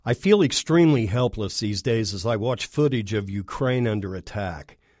I feel extremely helpless these days as I watch footage of Ukraine under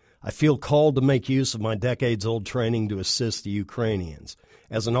attack. I feel called to make use of my decades-old training to assist the Ukrainians.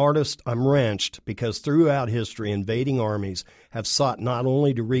 As an artist, I'm wrenched because throughout history, invading armies have sought not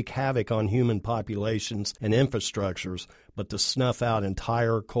only to wreak havoc on human populations and infrastructures, but to snuff out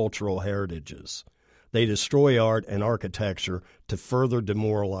entire cultural heritages. They destroy art and architecture to further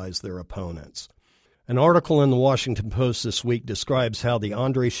demoralize their opponents. An article in the Washington Post this week describes how the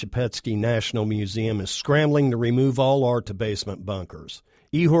Andrei Shepetsky National Museum is scrambling to remove all art to basement bunkers.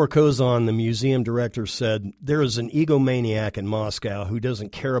 Ihor Kozan, the museum director, said, "There is an egomaniac in Moscow who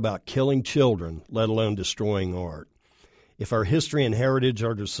doesn't care about killing children, let alone destroying art. If our history and heritage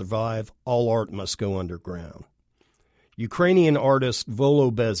are to survive, all art must go underground." Ukrainian artist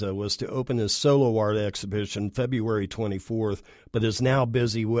Volobeza was to open his solo art exhibition February 24th, but is now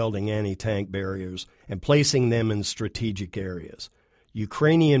busy welding anti-tank barriers and placing them in strategic areas.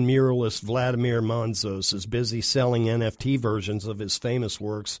 Ukrainian muralist Vladimir Manzos is busy selling NFT versions of his famous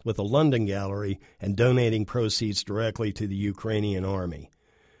works with a London gallery and donating proceeds directly to the Ukrainian army.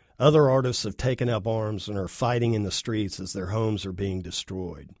 Other artists have taken up arms and are fighting in the streets as their homes are being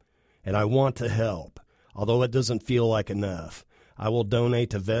destroyed. And I want to help. Although it doesn't feel like enough, I will donate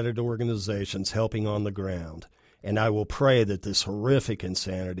to vetted organizations helping on the ground, and I will pray that this horrific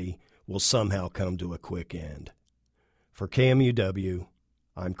insanity will somehow come to a quick end. For KMUW,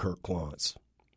 I'm Kirk Klontz.